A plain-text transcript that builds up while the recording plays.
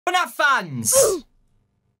FNAF fans,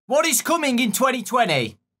 what is coming in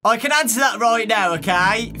 2020? I can answer that right now,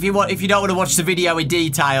 okay? If you don't want to watch the video in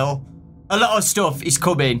detail, a lot of stuff is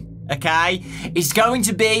coming, okay? It's going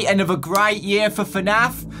to be another great year for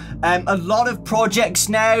FNAF. A lot of projects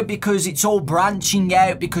now because it's all branching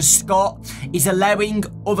out because Scott is allowing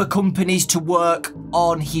other companies to work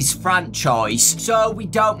on his franchise. So we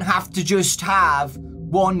don't have to just have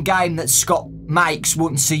one game that Scott makes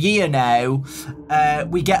once a year now.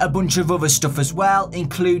 We get a bunch of other stuff as well,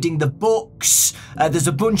 including the books. There's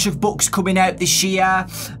a bunch of books coming out this year.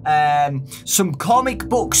 Some comic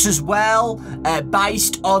books as well,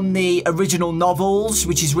 based on the original novels,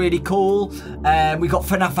 which is really cool. We got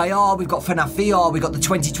FNAF AR, we've got FNAF VR, we've got the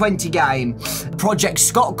 2020 game. Project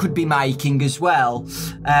Scott could be making as well.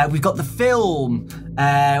 We've got the film.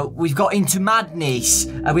 We've got Into Madness.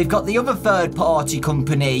 We've got the other third-party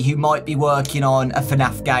company who might be working on a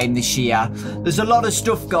FNAF game this year. There's a lot of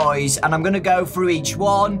stuff, guys, and I'm going to go through each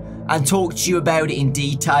one and talk to you about it in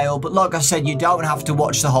detail. But like I said, you don't have to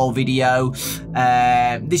watch the whole video.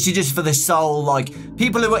 This is just for the soul, like,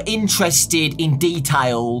 people who are interested in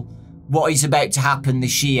detail what is about to happen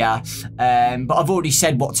this year. But I've already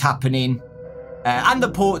said what's happening. And the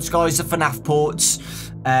ports, guys, the FNAF ports.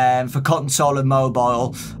 For console and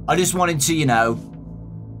mobile. I just wanted to, you know,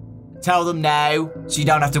 tell them now so you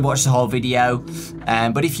don't have to watch the whole video.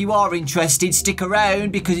 But if you are interested, stick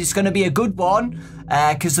around because it's going to be a good one,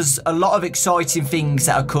 because there's a lot of exciting things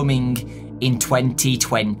that are coming in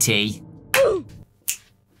 2020.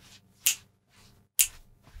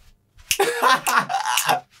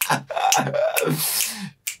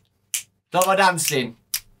 Stop my dancing.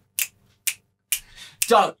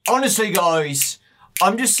 So, honestly, guys,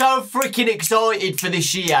 I'm just so freaking excited for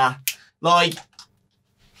this year. Like,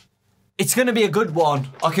 it's going to be a good one.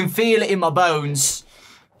 I can feel it in my bones.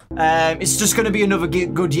 It's just going to be another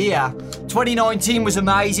good year. 2019 was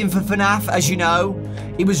amazing for FNAF, as you know.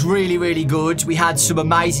 It was really, really good. We had some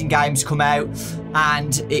amazing games come out,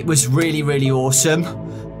 and it was really, really awesome.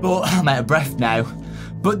 But I'm out of breath now.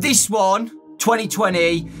 But this one,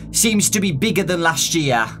 2020, seems to be bigger than last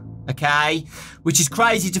year. Okay, which is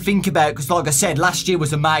crazy to think about because, like I said, last year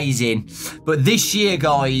was amazing, but this year,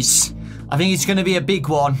 guys, I think it's going to be a big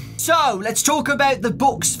one. So let's talk about the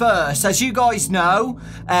books first. As you guys know,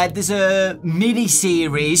 there's a mini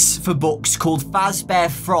series for books called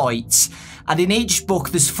Fazbear Frights, and in each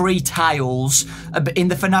book there's 3 tales in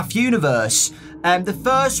the FNAF universe. The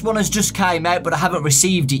first one has just came out, but I haven't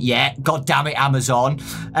received it yet. God damn it, Amazon.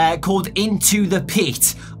 Called Into the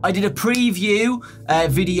Pit. I did a preview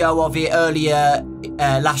video of it earlier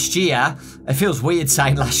last year. It feels weird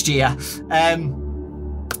saying last year.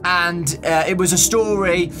 And it was a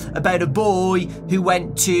story about a boy who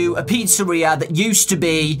went to a pizzeria that used to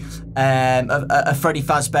be a Freddy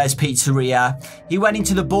Fazbear's pizzeria. He went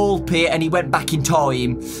into the ball pit and he went back in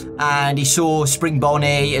time and he saw Spring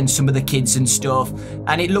Bonnie and some of the kids and stuff,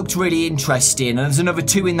 and it looked really interesting. And there's another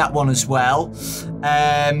 2 in that one as well,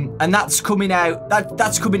 and that's coming out.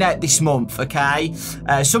 That's coming out this month. Okay,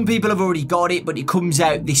 some people have already got it, but it comes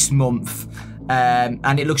out this month.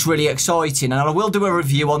 And it looks really exciting, and I will do a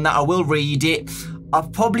review on that. I will read it. I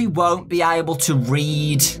probably won't be able to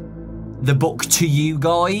read the book to you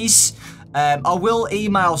guys. I will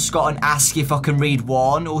email Scott and ask if I can read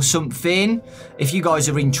one or something. If you guys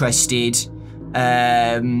are interested,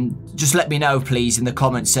 just let me know, please, in the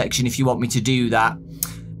comment section if you want me to do that.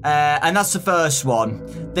 And that's the first one.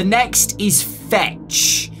 The next is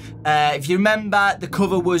Fetch. If you remember, the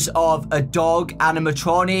cover was of a dog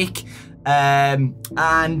animatronic. I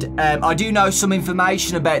do know some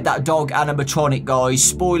information about that dog animatronic, guys.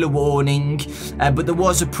 Spoiler warning, but there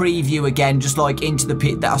was a preview again, just like Into the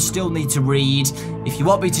Pit, that I still need to read. If you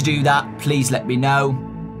want me to do that, please let me know.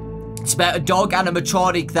 It's about a dog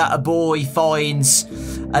animatronic that a boy finds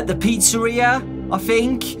at the pizzeria, I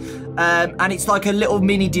think, and it's like a little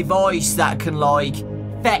mini device that can like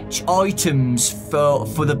fetch items for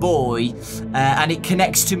the boy, and it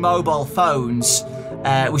connects to mobile phones.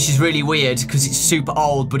 Which is really weird because it's super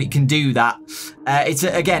old, but it can do that. It's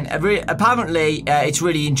again, apparently it's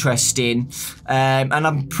really interesting, and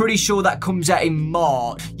I'm pretty sure that comes out in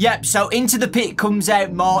March. Yep, so Into the Pit comes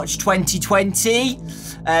out March 2020,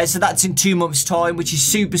 so that's in 2 months' time, which is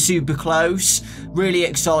super, super close. Really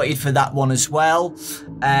excited for that one as well.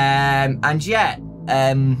 And yeah,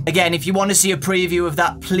 again, if you want to see a preview of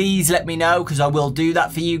that, please let me know because I will do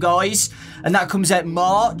that for you guys. And that comes out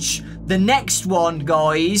March. The next one,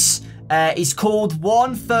 guys, is called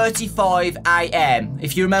 1:35 AM.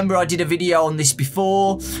 If you remember, I did a video on this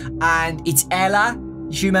before, and it's Ella.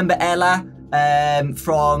 If you remember Ella,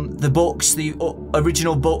 from the books, the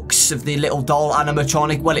original books of the little doll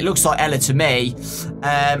animatronic. Well, it looks like Ella to me.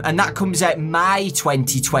 And that comes out May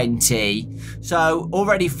 2020. So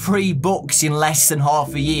already 3 books in less than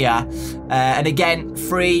half a year. And again,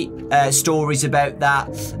 3 stories about that.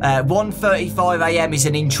 1:35 AM is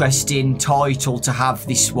an interesting title to have,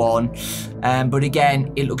 this one. But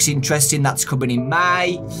again, it looks interesting. That's coming in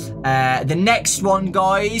May. The next one,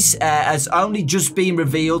 guys, has only just been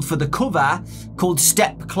revealed for the cover, called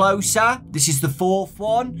Step Closer. This is the 4th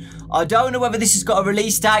one. I don't know whether this has got a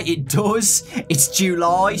release date. It does. It's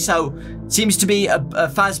July, so it seems to be a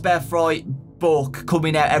Fazbear Fright book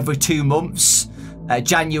coming out every 2 months.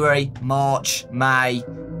 January, March, May,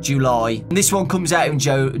 July. And this one comes out in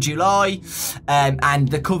July, and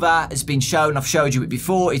the cover has been shown. I've showed you it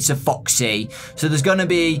before. It's a Foxy. So there's going to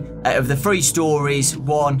be, out of the 3 stories,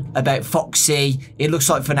 one about Foxy. It looks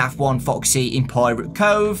like FNAF 1 Foxy in Pirate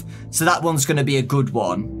Cove. So that one's going to be a good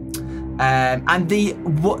one. And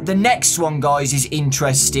the next one, guys, is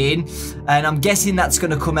interesting, and I'm guessing that's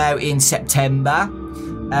going to come out in September.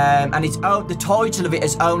 And it's the title of it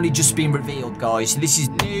has only just been revealed, guys. So this is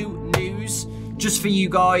new news just for you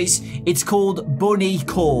guys. It's called Bunny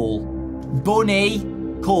Call. Bunny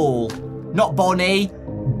Call. Not Bonnie.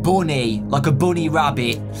 Bunny. Like a bunny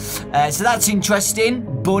rabbit. So that's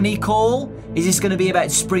interesting. Bunny Call. Is this going to be about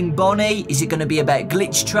Spring Bonnie? Is it going to be about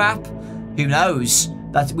Glitch Trap? Who knows?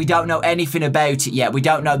 We don't know anything about it yet. We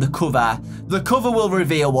don't know the cover. The cover will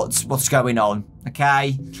reveal what's going on.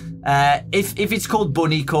 Okay? If it's called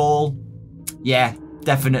Bunny Call, yeah,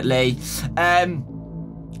 definitely.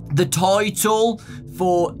 The title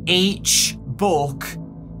for each book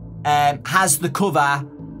has the cover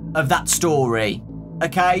of that story.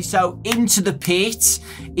 Okay, so Into the Pit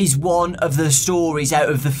is one of the stories out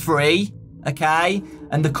of the 3. Okay,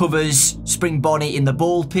 and the cover's Spring Bonnie in the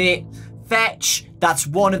ball pit. Fetch, that's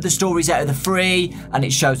one of the stories out of the 3, and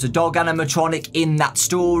it shows the dog animatronic in that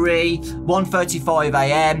story. 1:35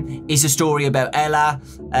 AM is a story about Ella,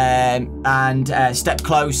 and Step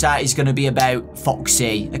Closer is going to be about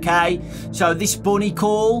Foxy, okay? So this Bunny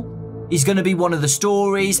Call is going to be one of the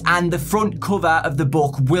stories, and the front cover of the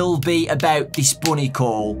book will be about this Bunny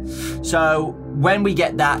Call. So when we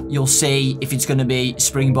get that, you'll see if it's going to be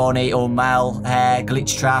Spring Bonnie or Mel Hair,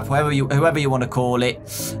 Glitch Trap, whoever you want to call it.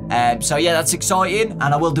 So yeah, that's exciting,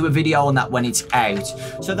 and I will do a video on that when it's out.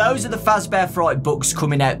 So those are the Fazbear Fright books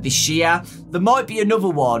coming out this year. There might be another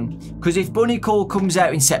one, because if Bunny Call comes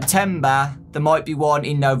out in September, there might be one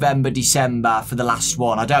in November, December for the last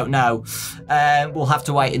one. I don't know. We'll have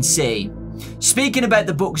to wait and see. Speaking about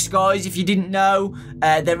the books, guys, if you didn't know,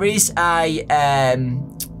 there is a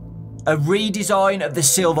redesign of the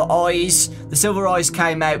Silver Eyes. The Silver Eyes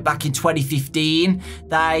came out back in 2015.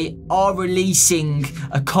 They are releasing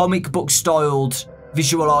a comic book styled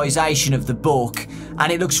visualization of the book,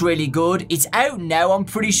 and it looks really good. It's out now, I'm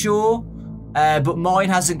pretty sure, but mine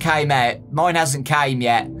hasn't came out. Mine hasn't came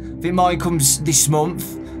yet. I think mine comes this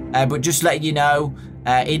month, but just letting you know,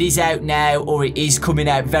 it is out now, or it is coming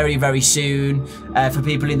out very, very soon for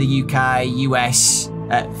people in the UK, US.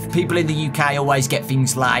 People in the UK always get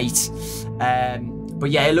things late.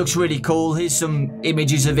 But yeah, it looks really cool. Here's some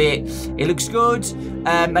images of it. It looks good,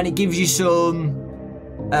 and it gives you some,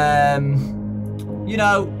 you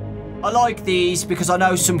know, I like these because I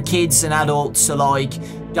know some kids and adults are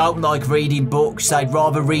don't like reading books. They'd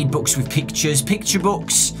rather read books with pictures, picture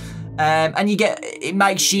books. And it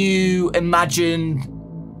makes you imagine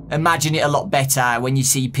it a lot better when you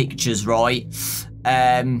see pictures, right?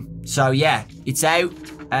 So yeah, it's out.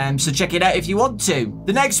 So check it out if you want to.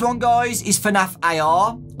 The next one, guys, is FNAF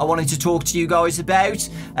AR. I wanted to talk to you guys about.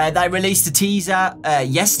 They released a teaser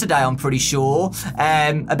yesterday, I'm pretty sure,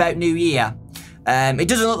 about New Year. It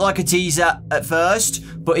doesn't look like a teaser at first,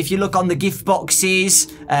 but if you look on the gift boxes,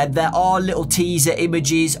 there are little teaser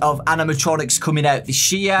images of animatronics coming out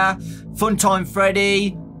this year. Funtime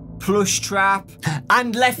Freddy, Plush Trap,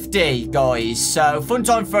 and Lefty, guys. So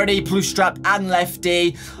Funtime Freddy, Plush Trap, and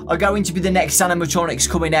Lefty are going to be the next animatronics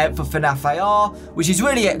coming out for FNAF AR, which is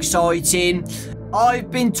really exciting.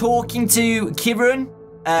 I've been talking to Kieran,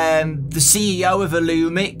 the CEO of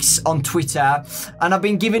Illumix, on Twitter, and I've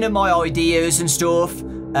been giving him my ideas and stuff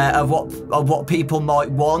of what people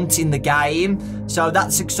might want in the game. So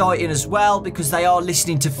that's exciting as well, because they are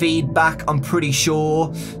listening to feedback, I'm pretty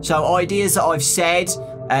sure. So ideas that I've said,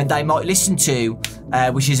 and they might listen to,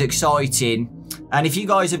 which is exciting. And if you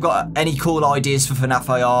guys have got any cool ideas for FNAF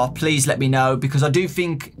AR, please let me know, because I do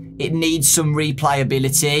think it needs some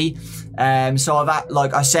replayability. So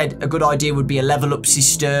like I said, a good idea would be a level up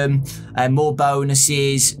system, more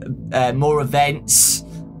bonuses, more events,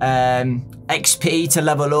 XP to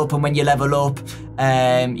level up, and when you level up,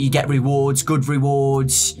 you get rewards, good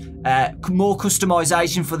rewards. More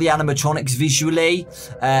customization for the animatronics visually.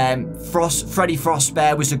 Freddy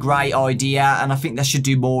Frostbear was a great idea, and I think they should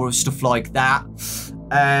do more of stuff like that.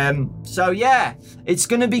 So yeah, it's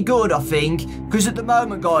gonna be good, I think, because at the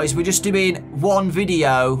moment, guys, we're just doing one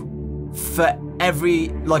video for every,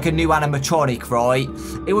 like, a new animatronic, right?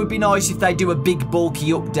 It would be nice if they do a big bulky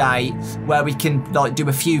update where we can, like, do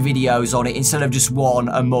a few videos on it instead of just one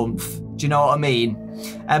a month. Do you know what I mean?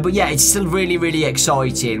 But yeah, it's still really, really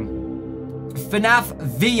exciting. FNAF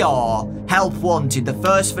VR, Help Wanted, the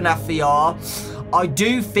first FNAF VR. I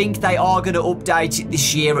do think they are going to update it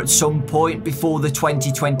this year at some point before the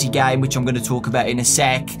 2020 game, which I'm going to talk about in a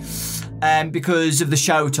sec, because of the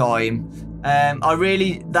showtime. I'm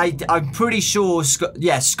pretty sure,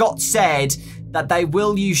 Scott said that they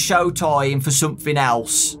will use showtime for something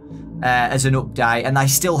else as an update, and they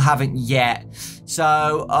still haven't yet.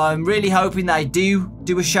 So I'm really hoping they do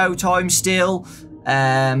a showtime still.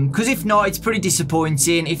 Because if not, it's pretty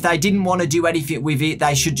disappointing. If they didn't want to do anything with it,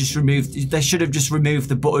 they should have just removed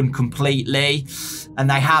the button completely, and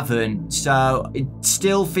they haven't. So it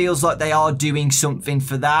still feels like they are doing something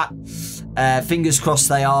for that. Fingers crossed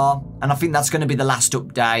they are, and I think that's going to be the last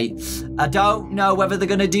update. I don't know whether they're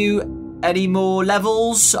going to do any more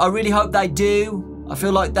levels. I really hope they do. I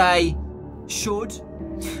feel like they should,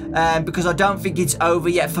 because I don't think it's over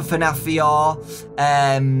yet for FNAF VR.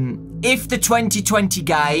 If the 2020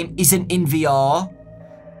 game isn't in VR,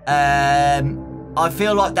 I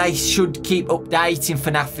feel like they should keep updating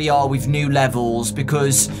FNAF VR with new levels,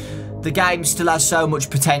 because the game still has so much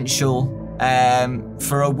potential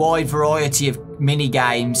for a wide variety of mini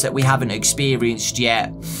games that we haven't experienced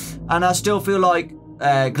yet. And I still feel like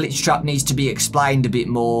Glitch Trap needs to be explained a bit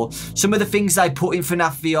more. Some of the things they put in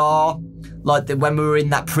FNAF VR, like when we were in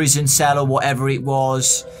that prison cell or whatever it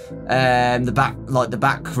was, the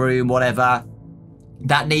back room, whatever,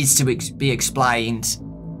 that needs to be explained,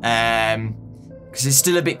 because it's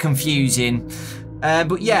still a bit confusing.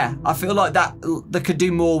 But yeah, I feel like that they could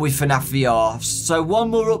do more with FNAF VR. So one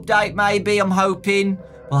more update, maybe. I'm hoping.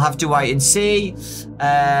 We'll have to wait and see.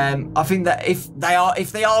 I think that if they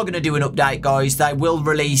are going to do an update, guys, they will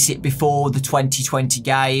release it before the 2020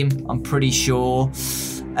 game. I'm pretty sure.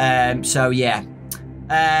 So yeah.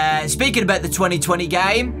 Speaking about the 2020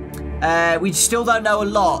 game, we still don't know a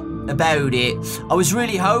lot about it. I was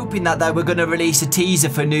really hoping that they were going to release a teaser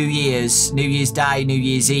for New Year's Day, New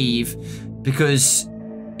Year's Eve, because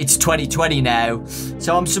it's 2020 now.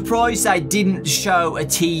 So I'm surprised they didn't show a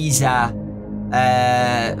teaser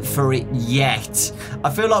for it yet. I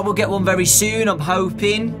feel like we'll get one very soon, I'm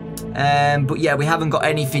hoping. But yeah, we haven't got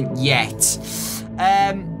anything yet.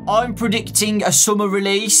 I'm predicting a summer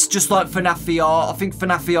release, just like FNAF VR. I think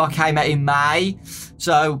FNAF VR came out in May.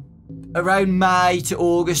 So around May to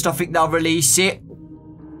August, I think they'll release it.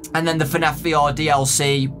 And then the FNAF VR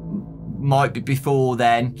DLC might be before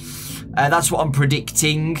then. That's what I'm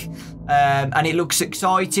predicting. And it looks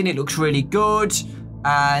exciting. It looks really good.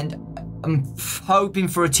 And I'm hoping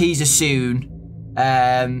for a teaser soon.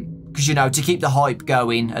 Because, you know, to keep the hype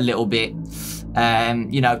going a little bit.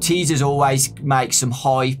 You know, teasers always make some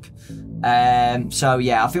hype. So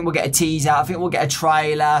yeah, I think we'll get a teaser. I think we'll get a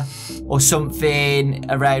trailer or something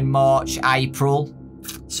around March, April.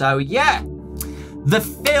 So yeah, the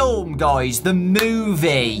film, guys, the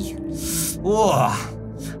movie. Oh,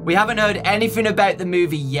 we haven't heard anything about the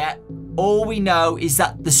movie yet. All we know is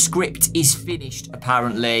that the script is finished,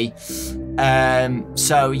 apparently.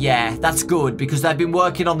 So yeah, that's good, because they've been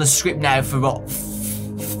working on the script now for what,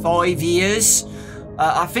 5 years.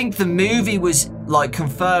 I think the movie was like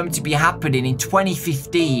confirmed to be happening in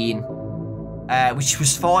 2015, which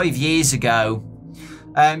was 5 years ago.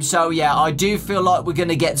 So yeah, I do feel like we're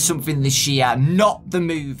gonna get something this year, not the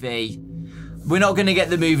movie. We're not gonna get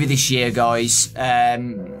the movie this year, guys.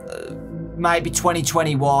 Maybe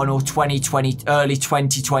 2021 or 2020, early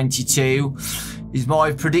 2022 is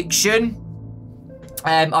my prediction.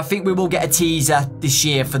 I think we will get a teaser this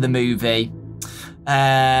year for the movie.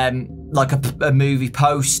 Like a movie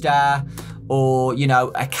poster, or, you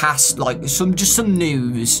know, a cast, like just some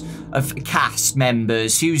news of cast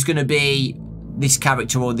members, who's going to be this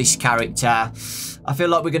character or this character. I feel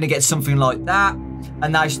like we're going to get something like that,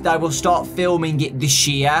 and they will start filming it this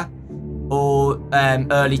year or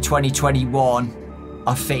early 2021,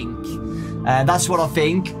 I think. That's what I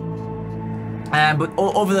think. But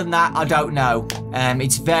other than that, I don't know.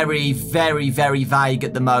 It's very, very, very vague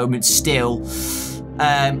at the moment still.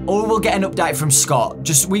 Or we'll get an update from Scott.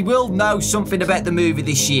 We will know something about the movie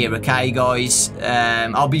this year, okay, guys?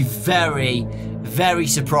 I'll be very, very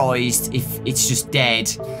surprised if it's just dead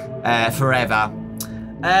forever.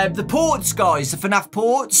 The ports, guys, the FNAF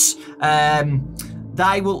ports,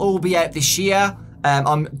 they will all be out this year.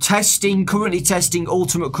 I'm currently testing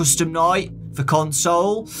Ultimate Custom Night for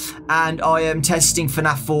console, and I am testing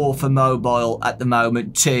FNAF 4 for mobile at the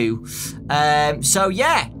moment too. So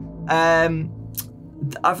yeah, I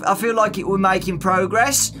feel like we're making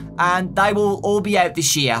progress, and they will all be out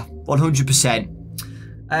this year, 100%.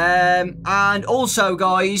 And also,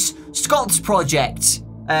 guys, Scott's project.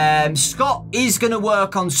 Scott is going to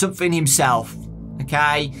work on something himself,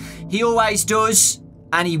 okay? He always does,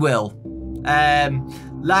 and he will.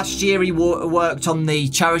 Last year, he worked on the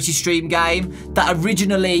charity stream game that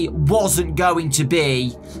originally wasn't going to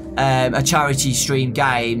be a charity stream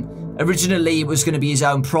game. Originally, it was going to be his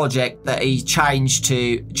own project that he changed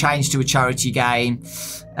to a charity game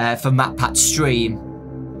for MatPat's stream.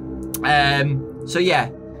 So yeah,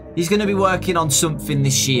 he's going to be working on something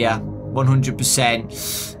this year,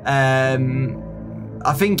 100%.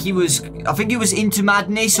 I think he was Into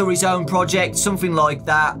Madness or his own project, something like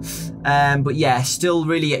that. But yeah, still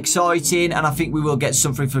really exciting, and I think we will get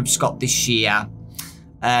something from Scott this year.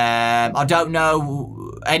 I don't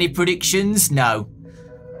know any predictions. No.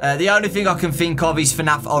 The only thing I can think of is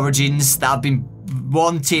FNAF Origins that I've been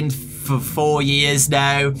wanting for 4 years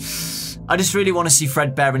now. I just really want to see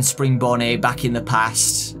Fredbear and Spring Bonnie back in the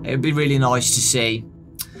past. It would be really nice to see.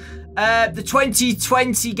 The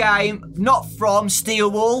 2020 game, not from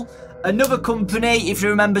Steelwool, another company. If you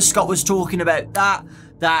remember, Scott was talking about that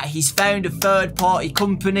he's found a third-party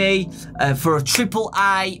company for a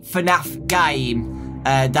AAA FNAF game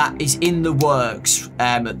that is in the works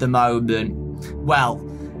at the moment. Well,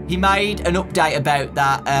 he made an update about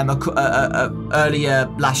that earlier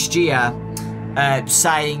last year,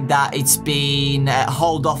 saying that it's been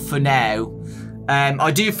held off for now. I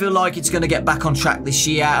do feel like it's going to get back on track this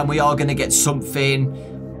year, and we are going to get something,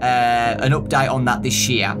 an update on that this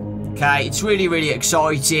year. Okay, it's really, really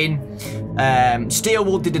exciting.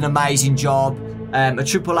 Steelwool did an amazing job. A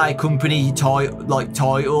AAA company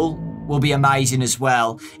title will be amazing as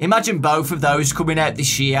well. Imagine both of those coming out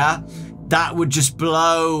this year. That would just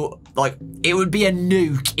blow, like, it would be a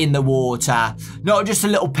nuke in the water. Not just a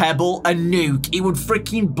little pebble, a nuke. It would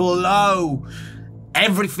freaking blow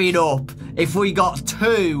everything up if we got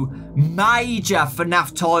 2 major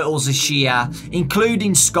FNAF titles this year,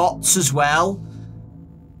 including Scott's as well.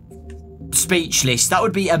 Speechless. That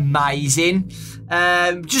would be amazing.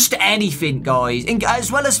 Just anything, guys. As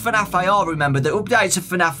well as FNAF AR, remember, the updates of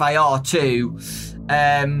FNAF AR too.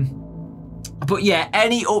 But yeah,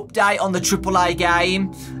 any update on the AAA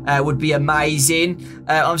game would be amazing.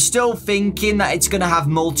 I'm still thinking that it's going to have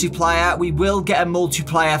multiplayer. We will get a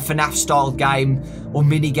multiplayer FNAF style game or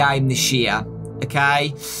mini game this year.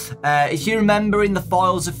 Okay, if you remember in the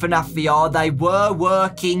files of FNAF VR, they were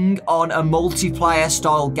working on a multiplayer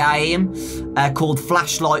style game called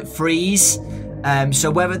Flashlight Freeze. So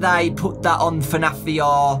whether they put that on FNAF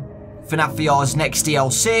VR's next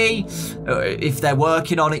DLC, if they're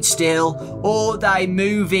working on it still, or they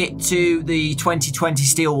move it to the 2020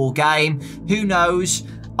 Steelwool game, who knows?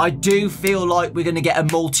 I do feel like we're going to get a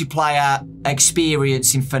multiplayer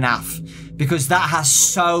experience in FNAF, because that has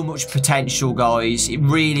so much potential, guys. It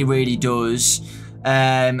really, really does.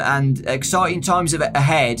 And exciting times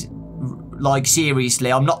ahead. Like,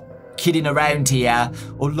 seriously, I'm not kidding around here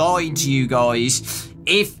or lying to you guys.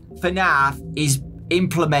 If FNAF is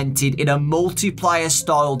implemented in a multiplayer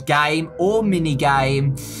styled game or mini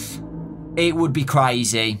game, it would be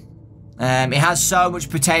crazy. It has so much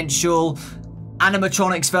potential.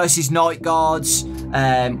 Animatronics versus Night Guards,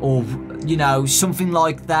 or you know, something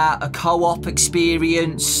like that, a co-op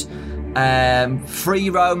experience, free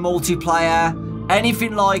roam multiplayer,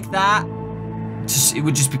 anything like that, it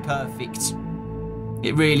would just be perfect.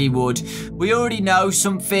 It really would. We already know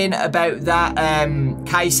something about that.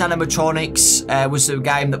 Case Animatronics was a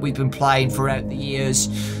game that we've been playing throughout the years.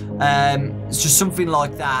 It's just something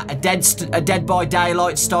like that. A Dead by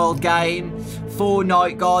Daylight styled game. 4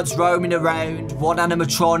 Night Guards roaming around. 1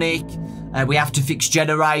 animatronic. We have to fix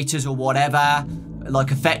generators or whatever. Like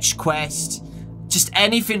a fetch quest. Just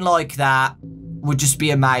anything like that would just be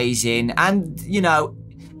amazing. And, you know,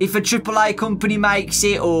 if a AAA company makes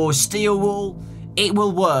it or Steelwool, it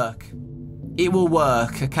will work. It will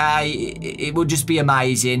work, okay? It will just be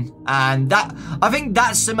amazing. And that, I think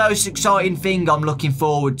that's the most exciting thing I'm looking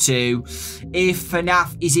forward to, if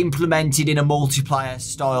FNAF is implemented in a multiplayer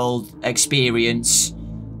styled experience.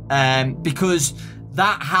 Because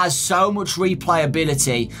that has so much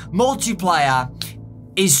replayability. Multiplayer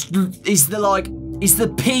is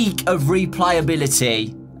the peak of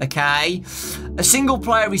replayability, okay? A single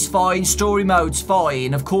player is fine, story mode's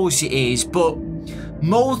fine, of course it is, but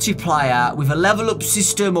multiplayer with a level up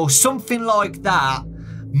system or something like that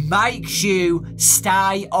makes you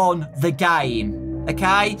stay on the game,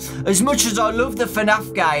 okay? As much as I love the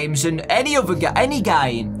FNAF games and any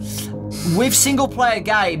game, with single player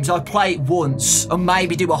games, I play it once and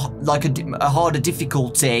maybe do a harder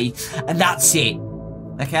difficulty, and that's it,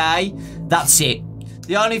 okay? That's it.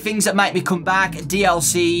 The only things that make me come back are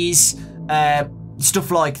DLCs,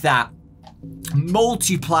 stuff like that.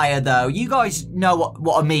 Multiplayer though, you guys know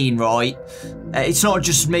what I mean, right? It's not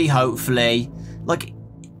just me, hopefully. Like,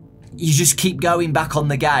 you just keep going back on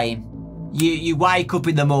the game. You wake up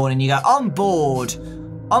in the morning, you go, I'm bored.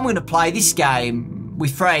 I'm going to play this game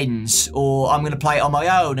with friends, or I'm going to play it on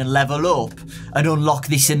my own and level up and unlock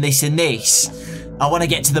this and this and this. I want to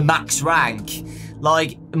get to the max rank.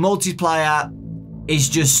 Like, multiplayer is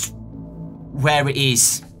just where it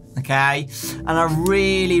is, okay? And I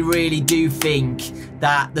really, really do think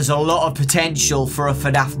that there's a lot of potential for a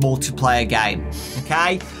FNAF multiplayer game,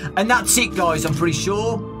 okay? And that's it, guys, I'm pretty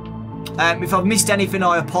sure. If I've missed anything,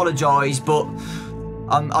 I apologise, but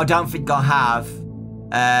I don't think I have.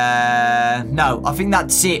 No, I think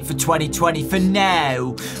that's it for 2020 for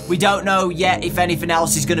now. We don't know yet if anything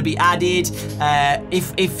else is going to be added.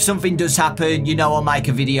 If something does happen, you know, I'll make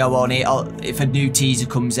a video on it. If a new teaser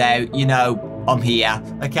comes out, you know, I'm here,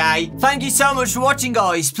 okay? Thank you so much for watching,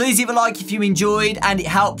 guys. Please leave a like if you enjoyed and it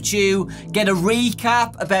helped you get a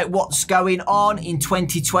recap about what's going on in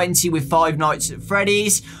 2020 with Five Nights at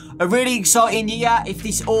Freddy's. A really exciting year if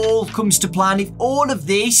this all comes to plan. If all of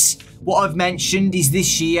this, what I've mentioned, is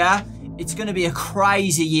this year, it's going to be a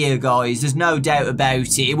crazy year, guys. There's no doubt about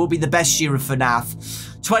it. It will be the best year of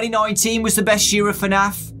FNAF. 2019 was the best year of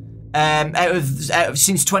FNAF. Out of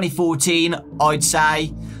since 2014, I'd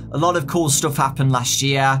say. A lot of cool stuff happened last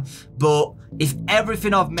year. But if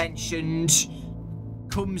everything I've mentioned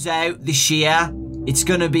comes out this year, it's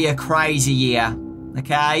going to be a crazy year.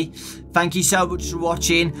 Okay? Thank you so much for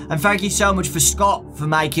watching, and thank you so much for Scott for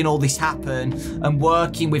making all this happen and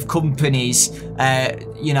working with companies,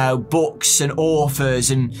 you know, books and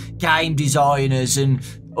authors and game designers and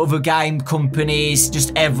other game companies,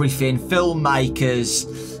 just everything, filmmakers.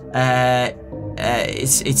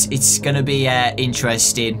 It's gonna be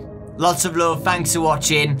interesting. Lots of love, thanks for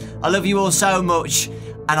watching. I love you all so much,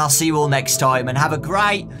 and I'll see you all next time, and have a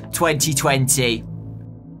great 2020.